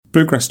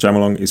Bluegrass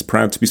Jamalong is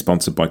proud to be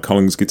sponsored by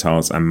Collins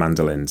Guitars and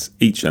Mandolins,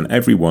 each and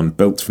every one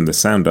built from the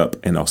sound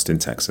up in Austin,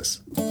 Texas.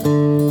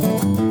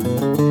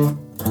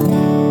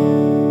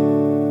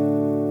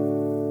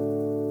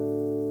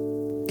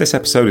 This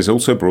episode is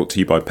also brought to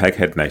you by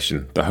Peghead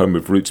Nation, the home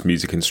of roots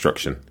music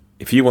instruction.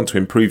 If you want to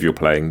improve your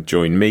playing,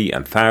 join me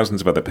and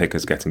thousands of other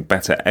pickers getting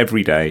better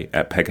every day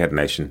at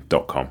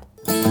pegheadnation.com.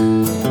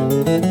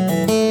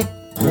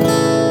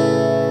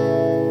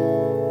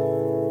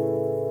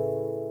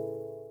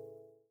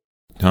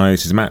 Hi,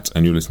 this is Matt,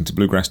 and you're listening to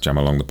Bluegrass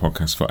Jamalong, the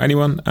podcast for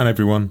anyone and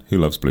everyone who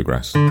loves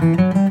bluegrass. Hey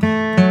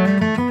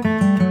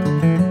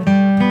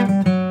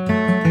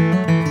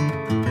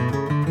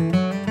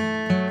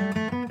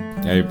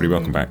everybody,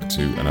 welcome back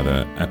to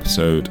another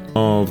episode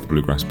of the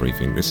Bluegrass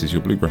Briefing. This is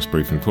your Bluegrass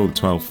Briefing for the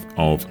 12th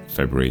of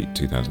February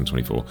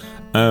 2024.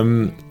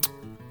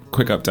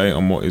 Quick update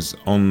on what is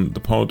on the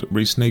pod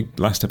recently.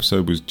 Last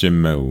episode was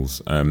Jim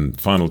Mills,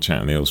 final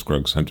chat in the Earl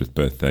Scruggs 100th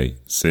birthday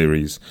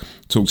series.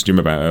 Talked to Jim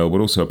about Earl,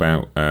 but also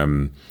about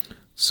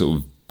sort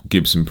of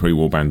Gibson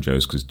pre-war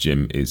banjos, because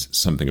Jim is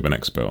something of an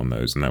expert on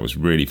those, and that was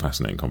really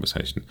fascinating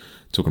conversation.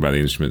 Talking about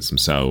the instruments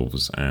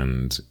themselves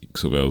and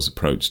sort of Earl's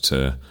approach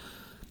to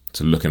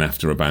looking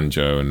after a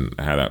banjo and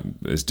how that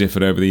has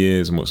differed over the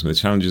years and what some of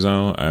the challenges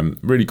are.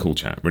 Really cool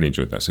chat. Really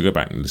enjoyed that. So go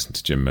back and listen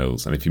to Jim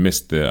Mills. And if you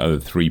missed the other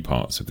three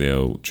parts of the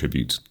Earl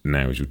tribute,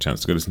 now is your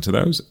chance to go listen to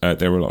those.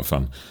 They were a lot of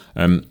fun.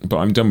 But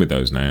I'm done with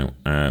those now.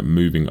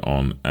 Moving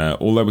on.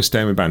 Although we're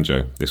staying with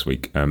banjo this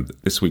week.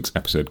 This week's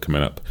episode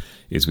coming up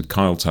is with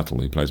Kyle Tuttle,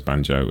 who plays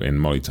banjo in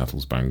Molly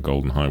Tuttle's band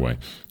Golden Highway.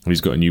 And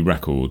he's got a new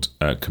record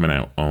coming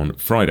out on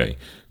Friday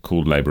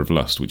called Labour of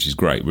Lust, which is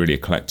great, really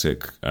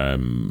eclectic,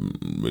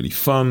 really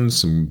fun,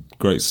 some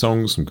great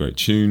songs, some great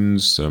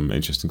tunes, some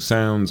interesting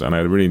sounds, and I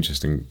had a really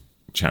interesting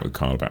chat with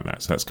Kyle about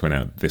that, so that's coming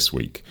out this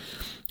week.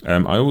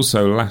 I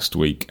also, last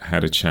week,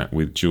 had a chat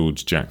with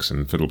George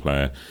Jackson, fiddle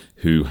player,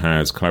 who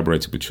has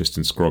collaborated with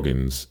Tristan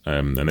Scroggins,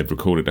 and they've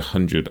recorded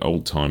 100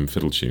 old-time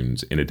fiddle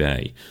tunes in a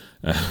day,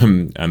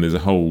 and there's a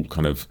whole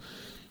kind of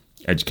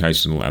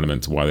educational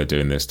element to why they're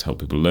doing this, to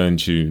help people learn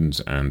tunes,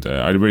 and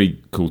I had a really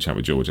cool chat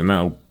with George, and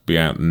that'll be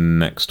out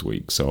next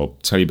week, so I'll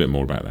tell you a bit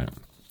more about that.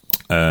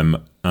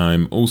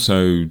 I'm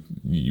also,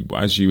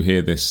 as you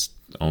hear this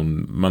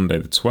on Monday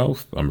the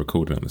 12th, I'm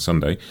recording on the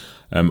Sunday,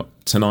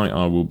 tonight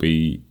I will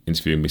be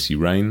interviewing Missy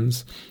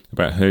Raines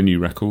about her new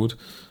record.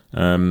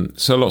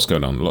 So lots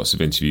going on, lots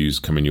of interviews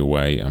coming your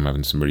way. I'm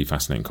having some really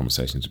fascinating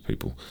conversations with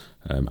people,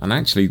 and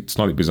actually,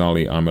 slightly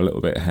bizarrely, I'm a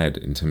little bit ahead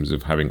in terms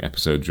of having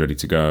episodes ready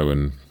to go,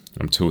 and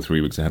I'm 2 or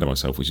 3 weeks ahead of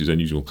myself, which is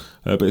unusual,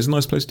 but it's a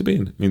nice place to be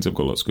in. It means I've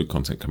got lots of good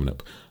content coming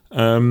up.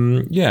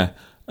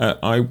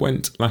 I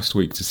went last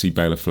week to see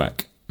Bela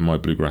Fleck, my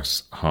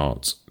Bluegrass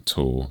Heart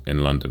tour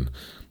in London.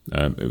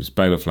 It was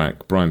Bela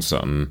Fleck, Brian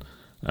Sutton,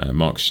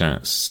 Mark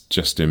Schatz,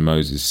 Justin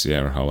Moses,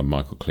 Sierra Hull and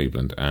Michael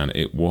Cleveland, and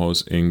it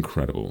was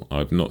incredible.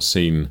 I've not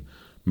seen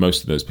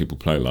most of those people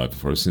play live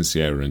before. I've seen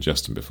Sierra and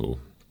Justin before,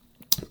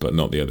 but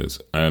not the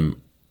others.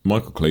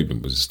 Michael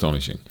Cleveland was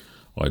astonishing.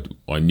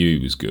 I knew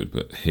he was good,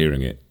 but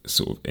hearing it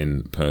sort of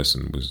in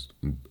person was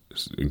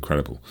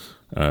incredible.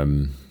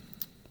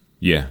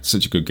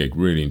 Such a good gig.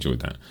 Really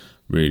enjoyed that.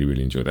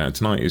 Really enjoyed that. And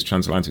tonight is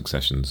Transatlantic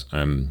Sessions,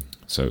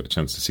 so a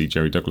chance to see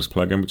Jerry Douglas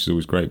play again, which is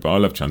always great. But I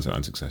love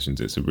Transatlantic Sessions.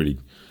 It's a really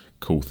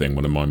cool thing,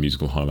 one of my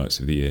musical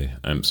highlights of the year.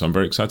 So I'm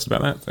very excited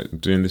about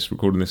that. I'm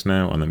recording this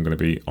now, and I'm going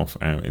to be off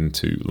out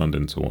into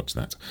London to watch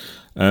that.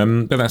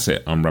 But that's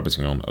it. I'm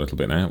rabbiting on a little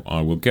bit now.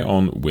 I will get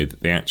on with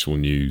the actual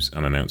news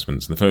and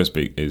announcements. And the first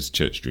bit is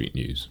Church Street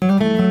news.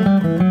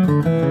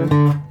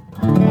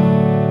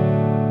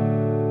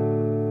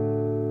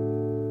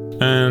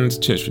 And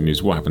Church Street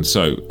news, what happened?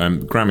 So,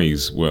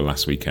 Grammys were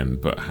last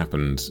weekend, but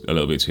happened a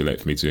little bit too late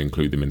for me to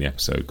include them in the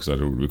episode because I'd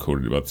already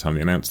recorded it by the time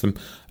they announced them.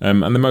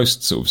 And the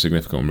most sort of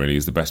significant one really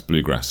is the Best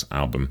Bluegrass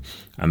Album.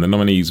 And the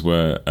nominees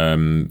were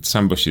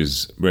Sam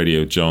Bush's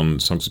Radio John,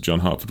 Songs of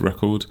John Hartford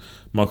record,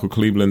 Michael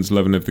Cleveland's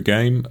Lovin' of the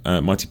Game,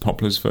 Mighty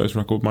Poplar's first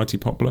record, Mighty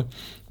Poplar,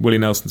 Willie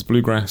Nelson's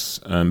Bluegrass,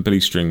 Billy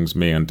String's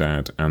Me and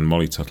Dad, and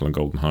Molly Tuttle and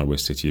Golden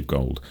Highway's City of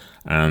Gold.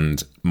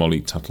 And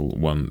Molly Tuttle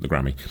won the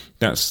Grammy.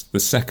 That's the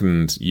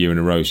second year in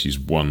a row she's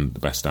won the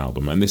Best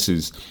Album. And this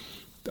is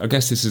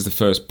the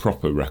first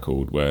proper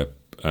record where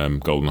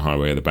Golden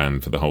Highway are the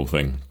band for the whole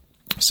thing.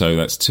 So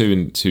that's 2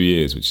 in 2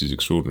 years, which is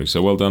extraordinary.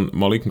 So well done,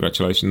 Molly,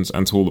 congratulations.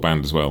 And to all the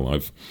band as well.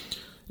 I've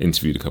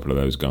interviewed a couple of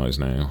those guys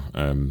now.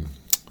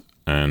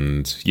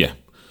 And yeah,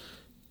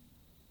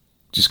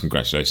 just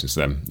congratulations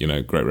to them. You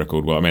know, great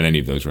record. Well, I mean, any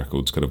of those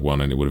records could have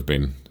won and it would have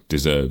been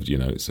deserved. You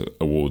know,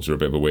 awards are a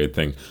bit of a weird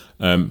thing.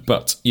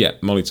 But yeah,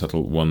 Molly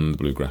Tuttle won the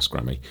Bluegrass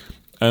Grammy.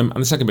 And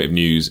the second bit of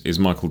news is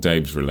Michael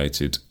Daves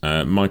related.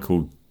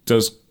 Michael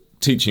does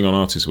teaching on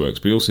artist works,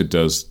 but he also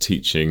does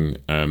teaching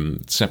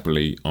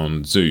separately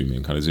on Zoom,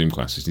 in kind of Zoom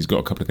classes. He's got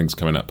a couple of things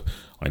coming up,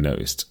 I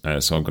noticed.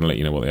 So I'm going to let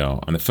you know what they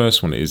are. And the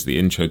first one is the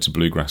Intro to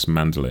Bluegrass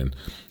Mandolin,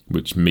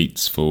 which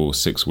meets for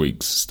 6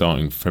 weeks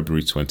starting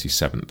February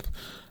 27th.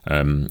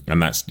 And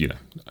that's,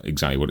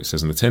 exactly what it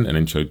says on the tin, an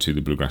intro to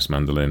the bluegrass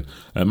mandolin.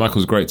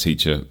 Michael's a great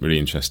teacher, really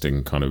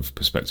interesting kind of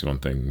perspective on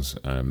things,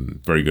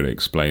 very good at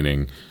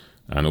explaining,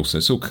 and also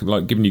sort of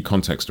like giving you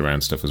context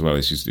around stuff as well.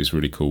 It's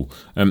really cool.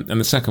 And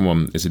the second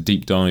one is a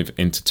deep dive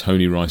into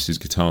Tony Rice's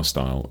guitar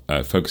style,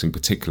 focusing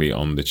particularly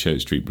on the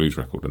Church Street Blues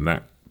record, and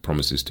that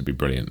promises to be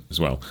brilliant as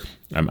well.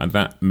 And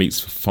that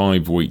meets for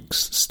 5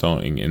 weeks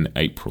starting in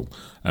April.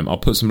 I'll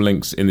put some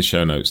links in the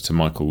show notes to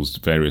Michael's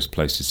various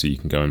places so you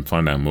can go and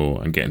find out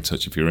more and get in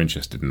touch if you're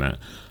interested in that.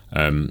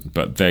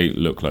 But they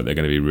look like they're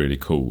going to be really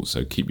cool,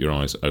 so keep your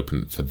eyes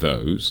open for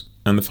those.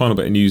 And the final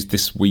bit of news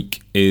this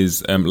week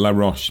is La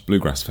Roche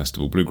Bluegrass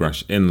Festival.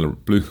 Bluegrass, I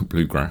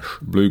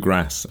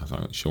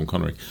thought Sean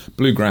Connery.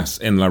 Bluegrass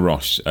in La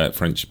Roche,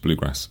 French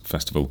Bluegrass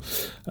Festival.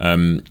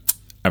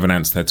 Have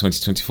announced their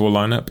 2024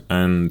 lineup,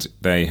 and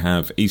they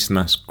have East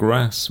Nass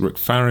Grass, Rick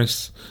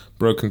Farris,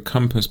 Broken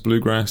Compass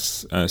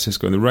Bluegrass,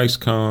 Cisco and the Race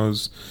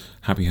Cars,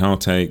 Happy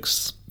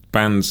Heartaches,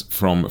 bands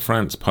from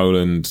France,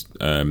 Poland,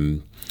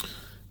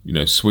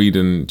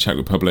 Sweden, Czech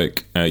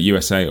Republic,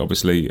 USA,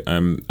 obviously,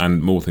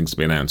 and more things to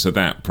be announced. So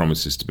that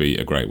promises to be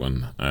a great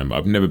one.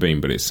 I've never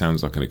been, but it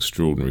sounds like an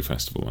extraordinary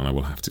festival, and I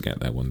will have to get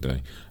there one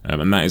day.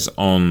 And that is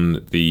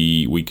on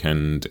the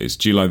weekend. It's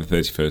July the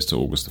 31st to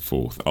August the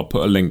 4th. I'll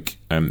put a link.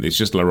 It's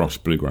just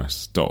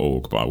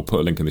larochebluegrass.org, but I will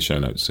put a link in the show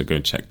notes, so go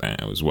and check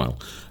that out as well.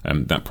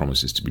 That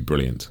promises to be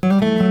brilliant.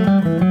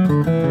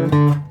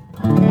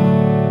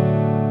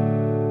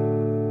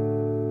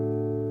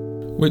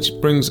 Which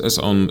brings us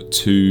on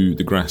to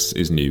The Grass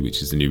is New,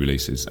 which is the new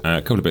releases.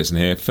 A couple of bits in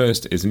here.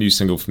 First is a new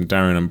single from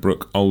Darren and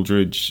Brooke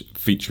Aldridge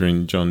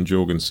featuring John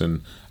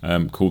Jorgensen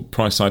called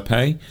Price I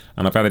Pay,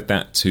 and I've added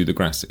that to the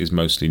Grass is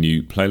Mostly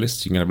New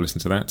playlist. You can have a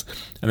listen to that.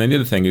 And then the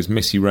other thing is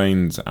Missy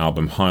Rain's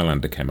album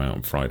Highlander came out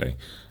on Friday.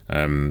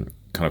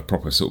 Kind of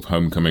proper sort of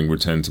homecoming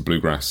return to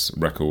bluegrass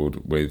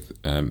record with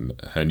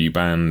her new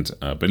band.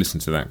 But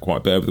listened to that quite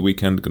a bit over the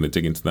weekend. Going to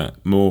dig into that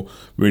more.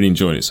 Really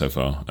enjoying it so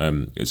far.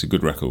 It's a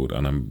good record,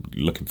 and I'm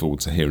looking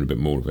forward to hearing a bit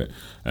more of it.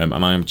 And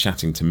I am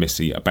chatting to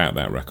Missy about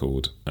that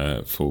record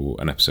for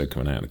an episode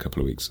coming out in a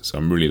couple of weeks. So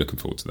I'm really looking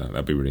forward to that.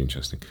 That'd be really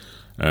interesting.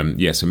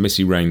 So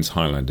Missy Rain's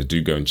Highlander.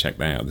 Do go and check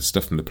that out. There's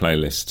stuff from the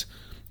playlist,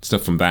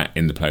 stuff from that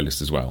in the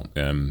playlist as well.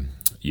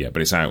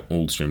 But it's out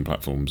all streaming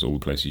platforms, all the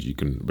places you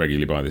can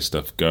regularly buy this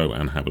stuff. Go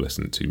and have a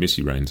listen to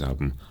Missy Rain's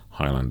album,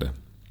 Highlander.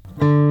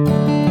 And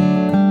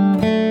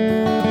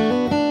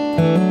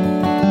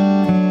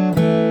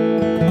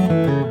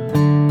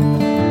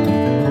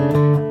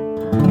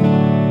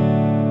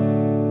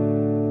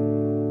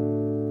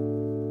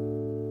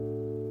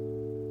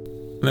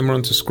then we're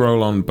on to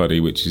Scroll On Buddy,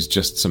 which is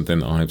just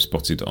something I've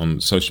spotted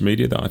on social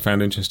media that I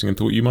found interesting and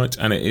thought you might.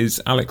 And it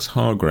is Alex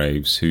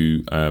Hargraves,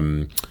 who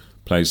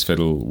plays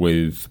fiddle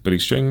with Billy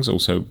Strings,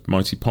 also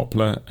Mighty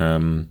Poplar,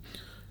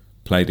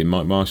 played in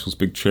Mike Marshall's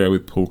big trio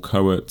with Paul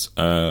Cowart.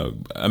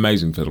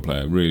 Amazing fiddle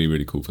player, really,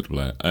 really cool fiddle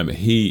player.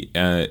 He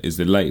is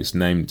the latest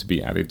name to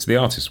be added to the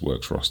Artist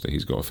Works roster.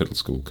 He's got a fiddle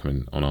school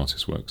coming on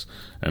Artist Works.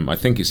 I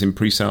think it's in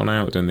pre-sale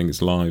now. I don't think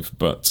it's live,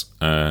 but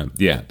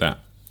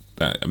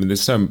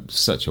there's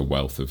such a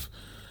wealth of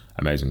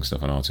amazing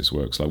stuff on Artist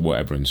Works. Like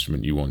whatever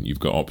instrument you want, you've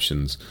got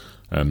options.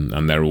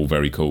 And they're all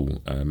very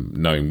cool.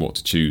 Knowing what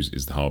to choose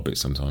is the hard bit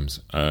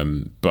sometimes.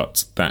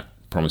 But that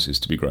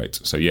promises to be great.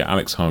 So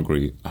Alex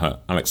Hargraves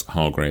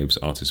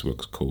Artist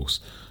Works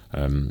course.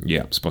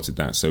 Spotted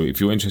that. So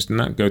if you're interested in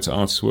that, go to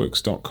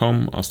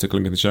artistworks.com. I'll stick a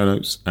link in the show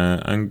notes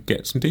and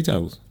get some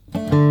details.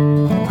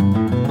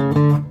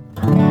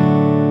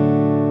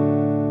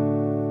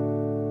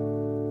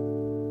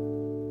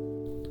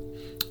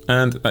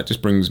 And that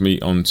just brings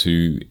me on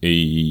to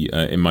the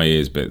In My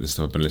Ears bit, the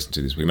stuff I've been listening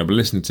to this week. And I've been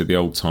listening to the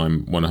Old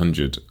Time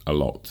 100 a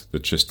lot, the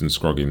Tristan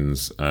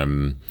Scroggins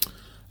and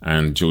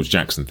George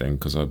Jackson thing,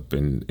 because I've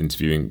been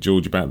interviewing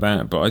George about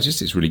that. But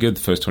it's really good.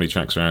 The first 20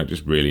 tracks are out.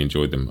 Just really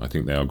enjoyed them. I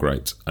think they are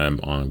great.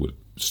 I would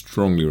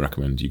strongly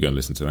recommend you go and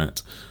listen to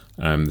that.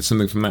 There's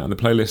something from that on the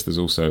playlist. There's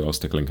also, I'll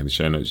stick a link in the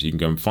show notes. You can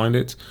go and find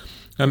it.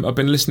 I've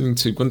been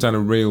gone down a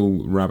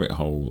real rabbit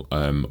hole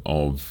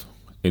of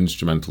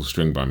instrumental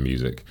string band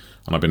music,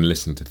 and I've been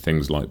listening to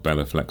things like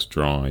Bella Flex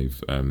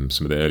Drive,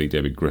 some of the early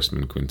David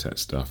Grissman quintet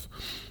stuff,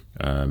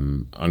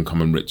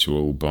 Uncommon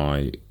Ritual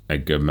by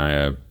Edgar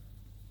Meyer,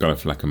 Bella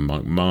Fleck and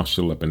Mike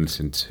Marshall. I've been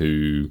listening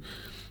to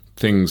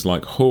things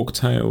like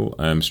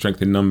Hawktail,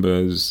 Strength in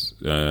Numbers,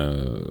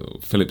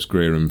 Phillips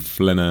Greer and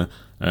Flinner.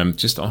 I'm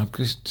just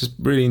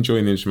really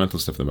enjoying the instrumental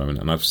stuff at the moment,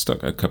 and I've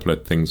stuck a couple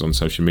of things on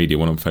social media,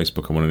 one on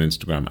Facebook and one on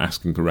Instagram,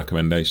 asking for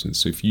recommendations.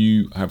 So if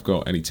you have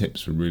got any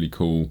tips for really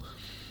cool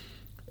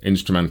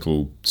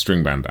instrumental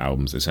string band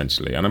albums,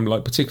 essentially, and I'm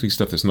like particularly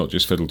stuff that's not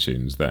just fiddle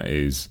tunes, that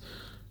is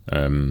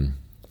a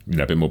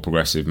bit more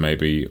progressive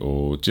maybe,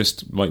 or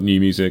just like new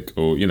music,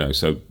 or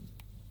so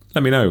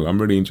let me know.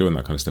 I'm really enjoying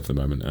that kind of stuff at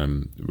the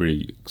moment.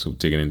 Really sort of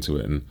digging into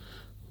it and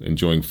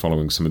enjoying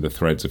following some of the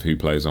threads of who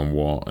plays on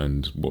what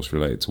and what's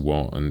related to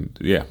what, and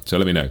so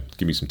let me know.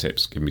 Give me some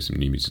tips, give me some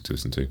new music to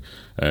listen to,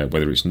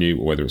 whether it's new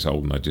or whether it's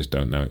old and I just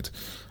don't know it.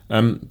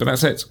 But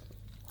that's it.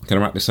 going to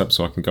wrap this up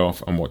so I can go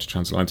off and watch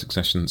Transatlantic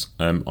Sessions.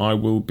 I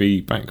will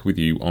be back with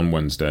you on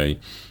Wednesday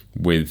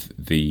with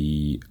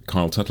the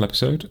Kyle Tuttle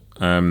episode.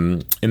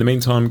 In the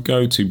meantime,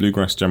 go to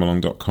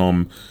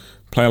bluegrassjamalong.com,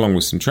 play along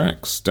with some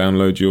tracks,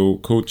 download your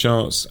chord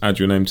charts, add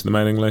your name to the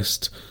mailing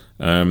list.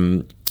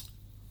 Enjoy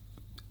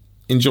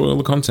all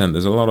the content.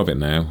 There's a lot of it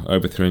now,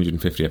 over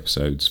 350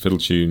 episodes, fiddle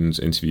tunes,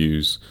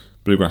 interviews,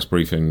 bluegrass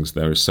briefings.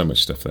 There is so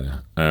much stuff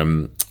there.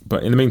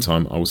 But in the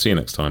meantime, I will see you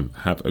next time.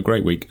 Have a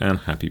great week and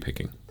happy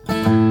picking.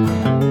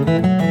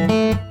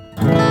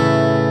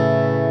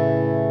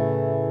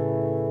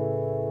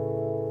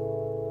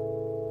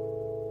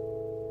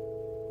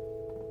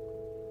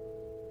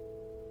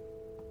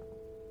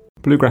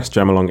 Bluegrass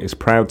Jamalong is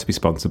proud to be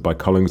sponsored by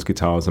Collings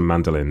Guitars and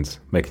Mandolins,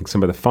 making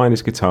some of the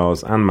finest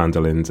guitars and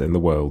mandolins in the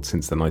world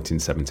since the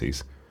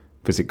 1970s.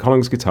 Visit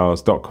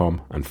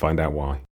collingsguitars.com and find out why.